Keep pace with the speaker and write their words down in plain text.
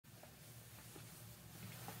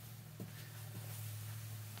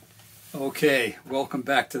Okay, welcome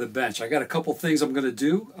back to the bench. I got a couple things I'm going to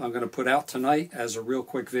do. I'm going to put out tonight as a real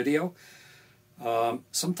quick video.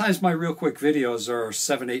 Sometimes my real quick videos are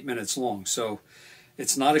 7-8 minutes long, so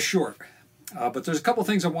it's not a short. But there's a couple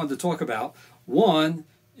things I wanted to talk about. One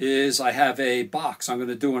is I have a box. I'm going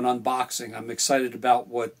to do an unboxing. I'm excited about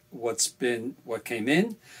what came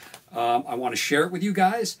in. I want to share it with you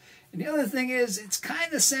guys. And the other thing is, it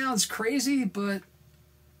kind of sounds crazy, but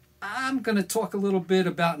I'm going to talk a little bit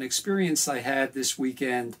about an experience I had this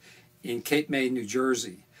weekend in Cape May, New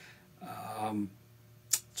Jersey.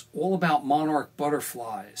 It's all about monarch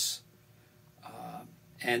butterflies,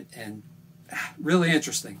 and really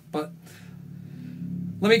interesting. But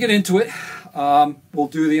let me get into it. We'll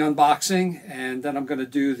do the unboxing, and then I'm going to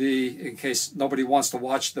do in case nobody wants to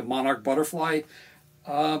watch the monarch butterfly,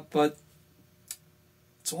 but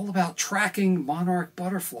it's all about tracking monarch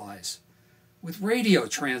butterflies with radio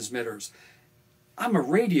transmitters. I'm a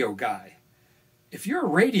radio guy. If you're a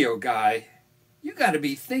radio guy, you got to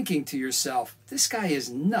be thinking to yourself, this guy is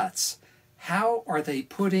nuts. How are they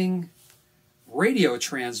putting radio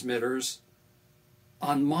transmitters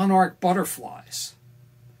on monarch butterflies?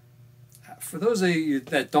 For those of you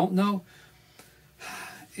that don't know,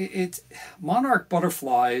 monarch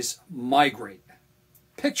butterflies migrate.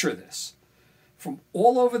 Picture this. From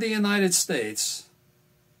all over the United States,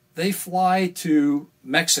 they fly to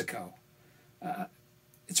Mexico.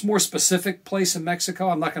 It's a more specific place in Mexico.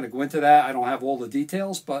 I'm not going to go into that. I don't have all the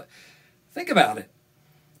details, but think about it.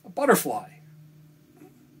 A butterfly.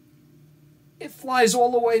 It flies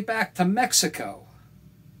all the way back to Mexico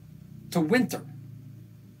to winter.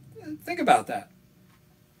 Think about that.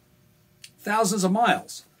 Thousands of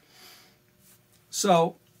miles.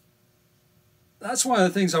 So that's one of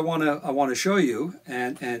the things I want to show you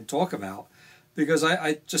and talk about, because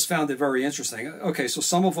I just found it very interesting. Okay, so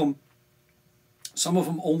some of them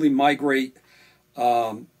only migrate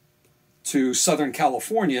to Southern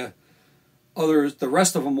California. The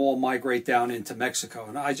rest of them all migrate down into Mexico,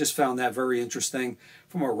 and I just found that very interesting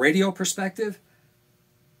from a radio perspective.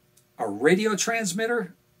 A radio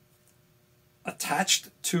transmitter attached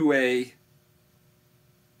to a,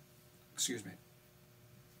 excuse me,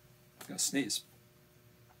 I'm gonna sneeze.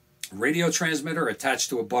 Radio transmitter attached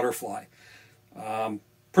to a butterfly.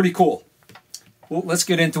 Pretty cool. Well, let's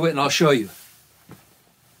get into it and I'll show you.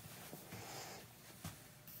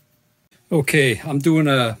 Okay, I'm doing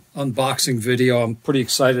a unboxing video. I'm pretty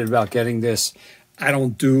excited about getting this. I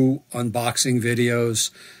don't do unboxing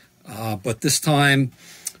videos, but this time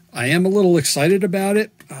I am a little excited about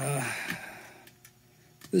it.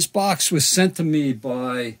 This box was sent to me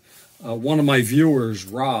by one of my viewers,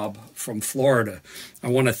 Rob, from Florida. I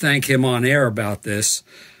want to thank him on air about this.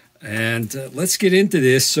 And let's get into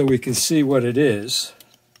this so we can see what it is.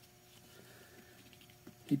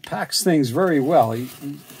 He packs things very well. He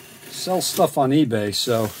sells stuff on eBay,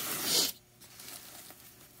 so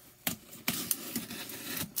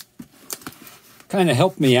kind of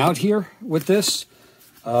helped me out here with this.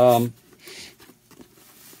 Again,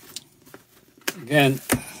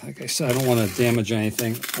 like I said, I don't want to damage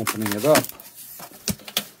anything opening it up.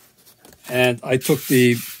 And I took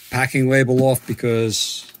the packing label off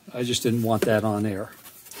because I just didn't want that on air.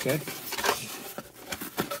 Okay.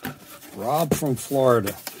 Rob from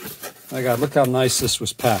Florida. My God, look how nice this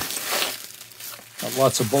was packed. Got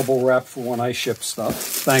lots of bubble wrap for when I ship stuff.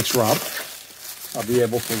 Thanks, Rob. I'll be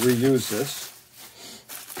able to reuse this.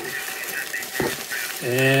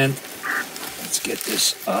 And let's get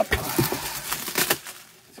this up.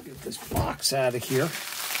 Let's get this box out of here.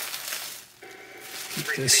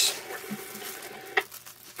 Keep this.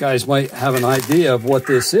 You guys might have an idea of what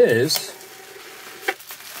this is.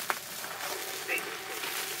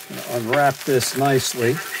 Unwrap this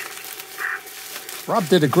nicely. Rob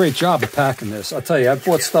did a great job of packing this. I'll tell you, I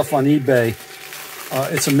bought stuff on eBay.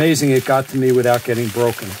 It's amazing it got to me without getting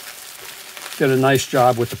broken. Did a nice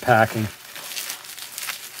job with the packing.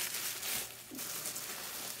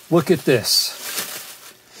 Look at this.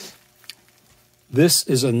 This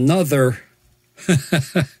is another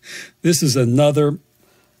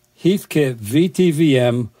Heathkit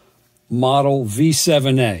VTVM model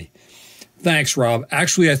V7A. Thanks, Rob.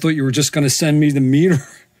 Actually, I thought you were just going to send me the meter,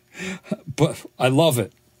 but I love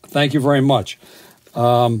it. Thank you very much.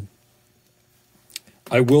 I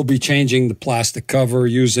will be changing the plastic cover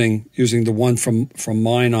using the one from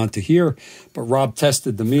mine onto here, but Rob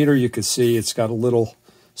tested the meter. You can see it's got a little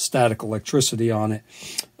static electricity on it.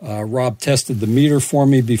 Rob tested the meter for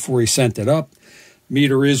me before he sent it up.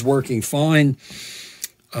 Meter is working fine.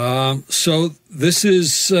 So this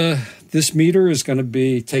meter is going to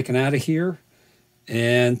be taken out of here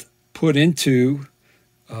and put into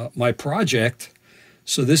my project.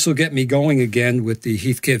 So this will get me going again with the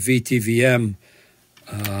Heathkit VTVM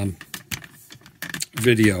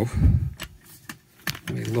video.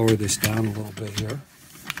 Let me lower this down a little bit here.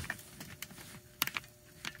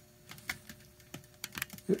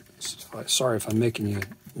 Sorry if I'm making you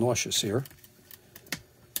nauseous here.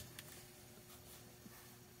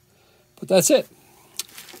 But that's it.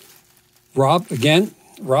 Rob, again,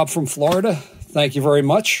 Rob from Florida, thank you very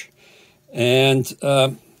much. And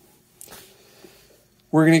we're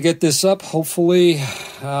going to get this up, hopefully,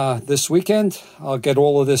 this weekend. I'll get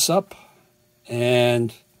all of this up.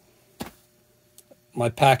 And my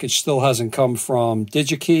package still hasn't come from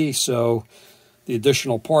DigiKey, so the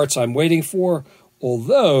additional parts I'm waiting for.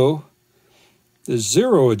 Although the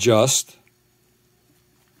zero adjust,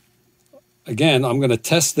 again, I'm going to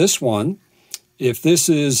test this one. If this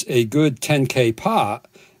is a good 10K pot,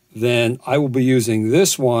 then I will be using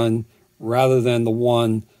this one rather than the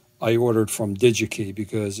one I ordered from DigiKey,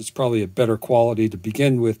 because it's probably a better quality to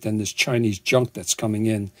begin with than this Chinese junk that's coming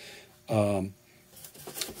in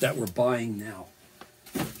that we're buying now.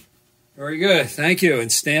 Very good. Thank you,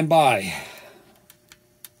 and stand by.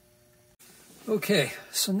 Okay,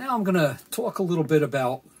 so now I'm going to talk a little bit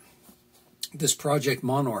about this project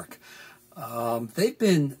Monarch. They've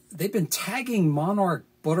been tagging Monarch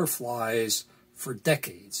butterflies for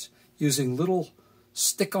decades using little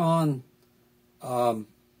stick-on, I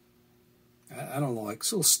don't know, like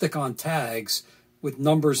little stick-on tags with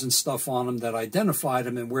numbers and stuff on them that identified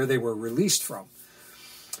them and where they were released from.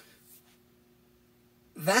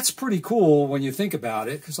 That's pretty cool when you think about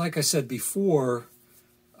it, because like I said before,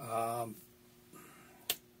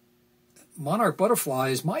 Monarch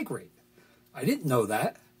butterflies migrate. I didn't know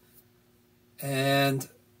that. And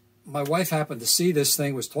my wife happened to see this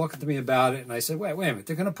thing, was talking to me about it, and I said, wait a minute,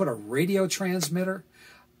 they're going to put a radio transmitter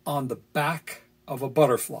on the back of a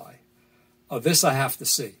butterfly. Oh, this I have to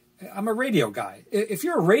see. I'm a radio guy. If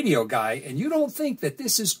you're a radio guy and you don't think that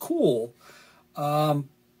this is cool, I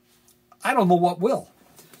don't know what will.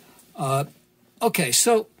 Okay,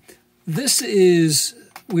 so this is,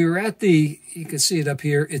 we were at the, you can see it up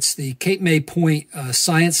here, it's the Cape May Point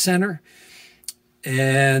Science Center,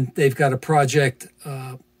 and they've got a project,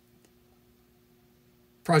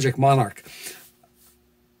 Project Monarch.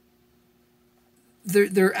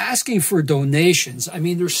 They're asking for donations. I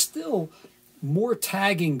mean, there's still more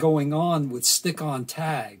tagging going on with stick-on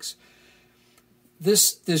tags.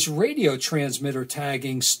 This radio transmitter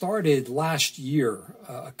tagging started last year.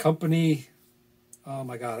 A company, oh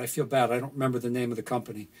my God, I feel bad. I don't remember the name of the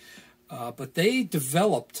company. But they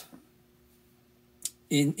developed,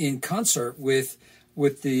 in concert with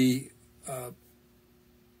the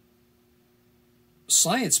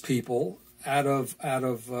science people out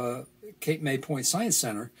of Cape May Point Science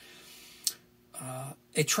Center,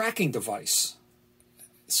 a tracking device,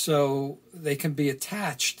 so they can be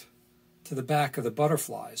attached to the back of the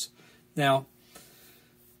butterflies. Now,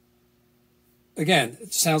 again,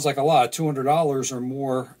 it sounds like a lot, $200 or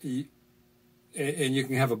more, and you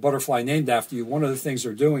can have a butterfly named after you. One of the things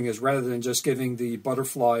they're doing is, rather than just giving the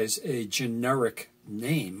butterflies a generic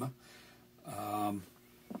name,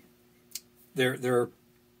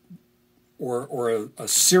 or a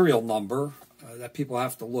serial number that people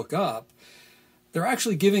have to look up, they're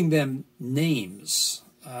actually giving them names.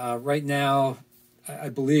 Right now, I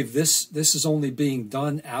believe this is only being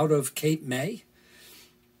done out of Cape May.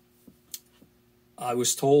 I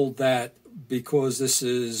was told that because this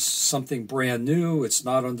is something brand new, it's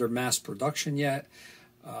not under mass production yet,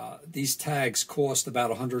 these tags cost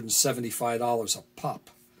about $175 a pop,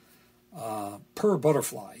 per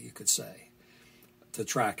butterfly, you could say, to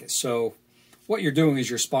track it. So what you're doing is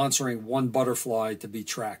you're sponsoring one butterfly to be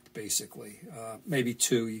tracked, basically. Maybe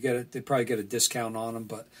two. You get it. They probably get a discount on them,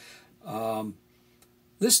 but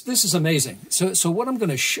this is amazing. So what I'm going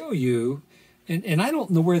to show you, and I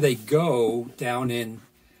don't know where they go down in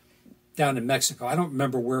Mexico. I don't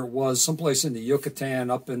remember where it was. Someplace in the Yucatan,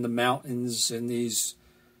 up in the mountains, in these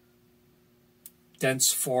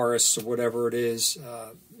dense forests or whatever it is.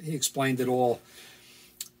 He explained it all.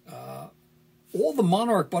 All the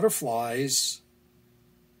monarch butterflies,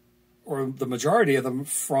 or the majority of them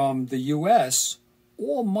from the U.S.,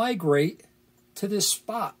 all migrate to this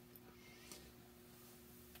spot.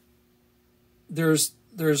 There's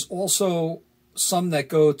also some that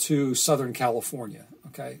go to Southern California,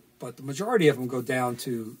 okay? But the majority of them go down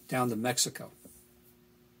to Mexico.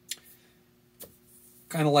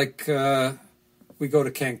 Kind of like we go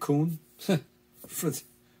to Cancun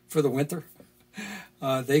for the winter.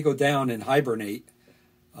 They go down and hibernate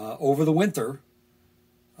over the winter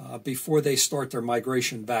before they start their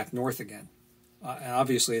migration back north again. And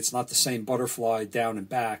obviously it's not the same butterfly down and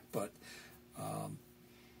back, but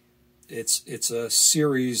it's a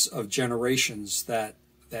series of generations that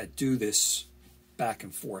do this back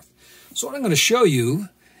and forth. So what I'm going to show you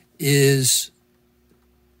is,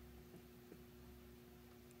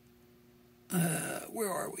 where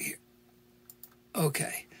are we here?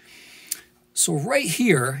 Okay. So right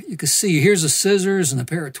here, you can see here's the scissors and a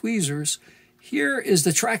pair of tweezers. Here is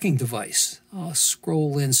the tracking device. I'll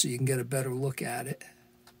scroll in so you can get a better look at it.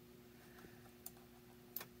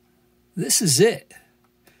 This is it.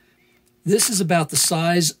 This is about the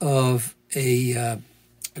size of a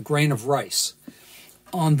grain of rice.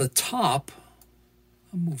 On the top,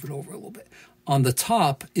 I'll move it over a little bit. On the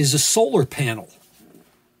top is a solar panel.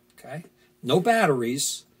 Okay, no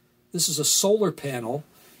batteries. This is a solar panel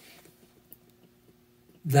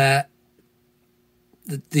that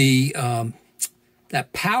that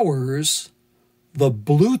powers the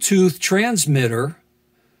Bluetooth transmitter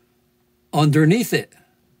underneath it.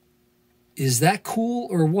 Is that cool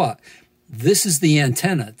or what? This is the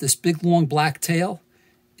antenna. This big long black tail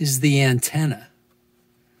is the antenna.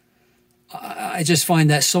 I just find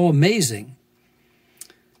that so amazing.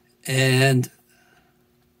 And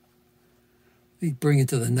let me bring it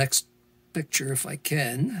to the next picture if I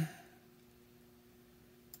can.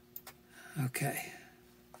 Okay.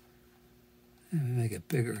 Let me make it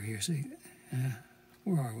bigger here. See,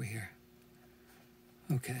 where are we here?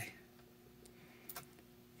 Okay.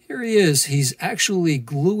 Here he is. He's actually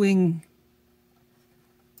gluing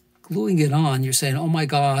it on. You're saying, oh my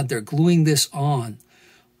God, they're gluing this on.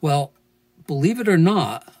 Well, believe it or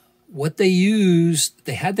not, what they used,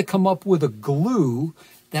 they had to come up with a glue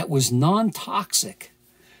that was non-toxic,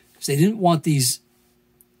 because they didn't want these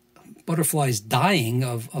butterflies dying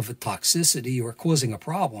of a toxicity or causing a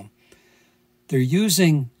problem. They're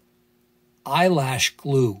using eyelash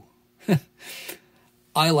glue.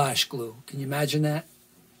 Eyelash glue. Can you imagine that?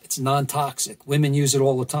 It's non-toxic. Women use it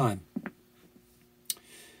all the time.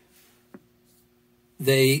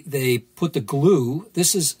 They put the glue.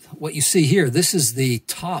 This is what you see here. This is the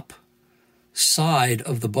top side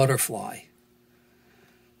of the butterfly.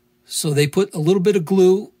 So they put a little bit of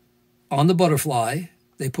glue on the butterfly.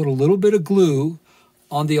 They put a little bit of glue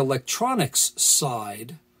on the electronics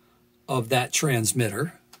side of that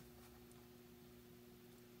transmitter.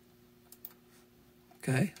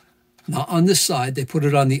 Okay. Not on this side. They put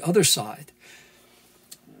it on the other side,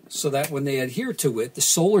 so that when they adhere to it, the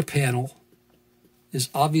solar panel is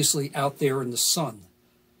obviously out there in the sun.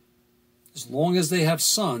 As long as they have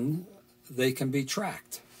sun, they can be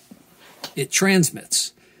tracked. It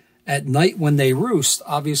transmits. At night when they roost,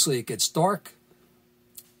 obviously it gets dark.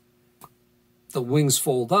 The wings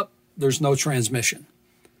fold up. There's no transmission.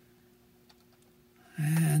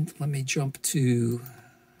 And let me jump to,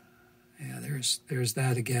 yeah, there's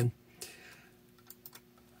that again.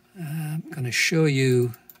 I'm going to show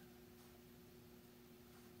you.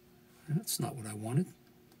 That's not what I wanted.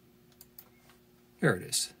 There it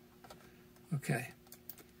is. Okay.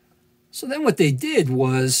 So then what they did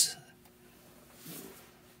was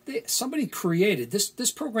somebody created this.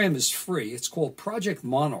 This program is free. It's called Project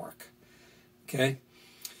Monarch. Okay.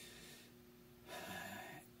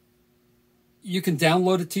 You can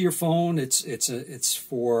download it to your phone. It's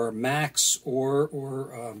for Macs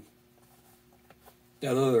or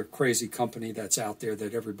that other crazy company that's out there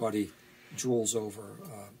that everybody drools over.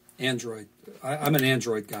 Android. I'm an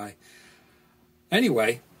Android guy.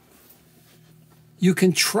 Anyway, you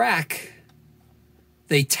can track.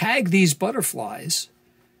 They tag these butterflies,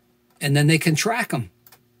 and then they can track them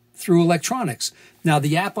through electronics. Now,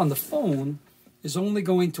 the app on the phone is only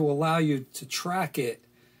going to allow you to track it,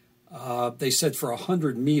 they said, for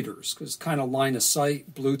 100 meters, because it's kind of line of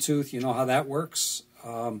sight, Bluetooth, you know how that works.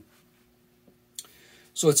 So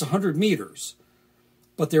it's 100 meters.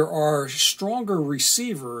 But there are stronger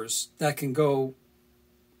receivers that can go,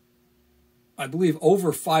 I believe,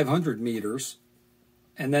 over 500 meters.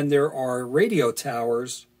 And then there are radio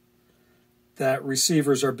towers that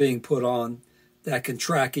receivers are being put on that can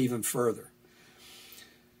track even further.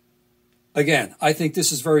 Again, I think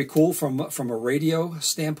this is very cool from a radio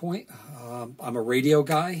standpoint. I'm a radio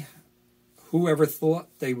guy. Whoever thought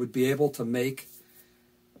they would be able to make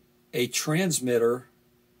a transmitter,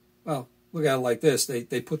 well, look at it like this.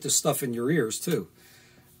 They put this stuff in your ears too.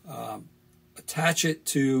 Attach it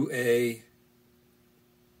to a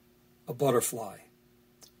butterfly.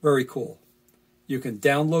 Very cool. You can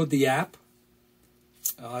download the app.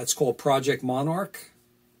 It's called Project Monarch.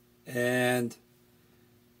 And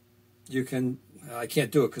you can, I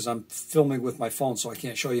can't do it because I'm filming with my phone, so I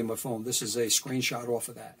can't show you my phone. This is a screenshot off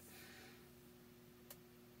of that.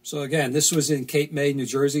 So again, this was in Cape May, New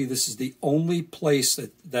Jersey. This is the only place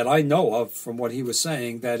that I know of, from what he was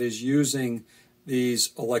saying, that is using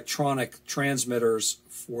these electronic transmitters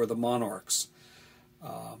for the Monarchs.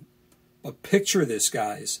 But picture this,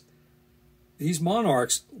 guys. These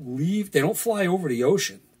Monarchs they don't fly over the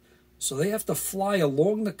ocean. So they have to fly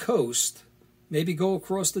along the coast, maybe go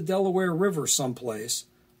across the Delaware River someplace,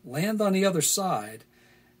 land on the other side,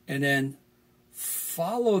 and then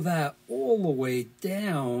follow that all the way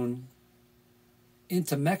down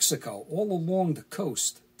into Mexico, all along the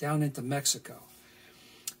coast, down into Mexico.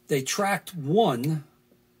 They tracked one.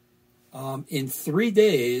 In 3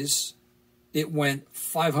 days, it went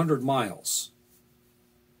 500 miles.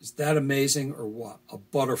 Is that amazing or what? A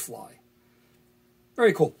butterfly.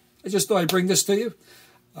 Very cool. I just thought I'd bring this to you.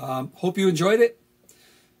 Hope you enjoyed it.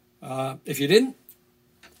 If you didn't,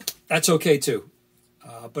 that's okay too.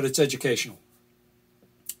 But it's educational.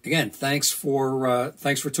 Again, thanks for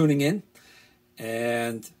tuning in.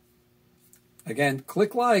 And again,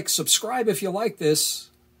 click like, subscribe if you like this,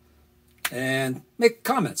 and make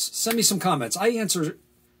comments. Send me some comments. I answer,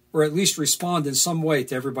 or at least respond in some way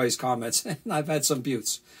to everybody's comments. And I've had some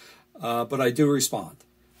buttes, but I do respond.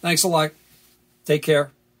 Thanks a lot. Take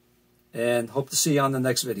care, and hope to see you on the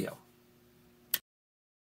next video.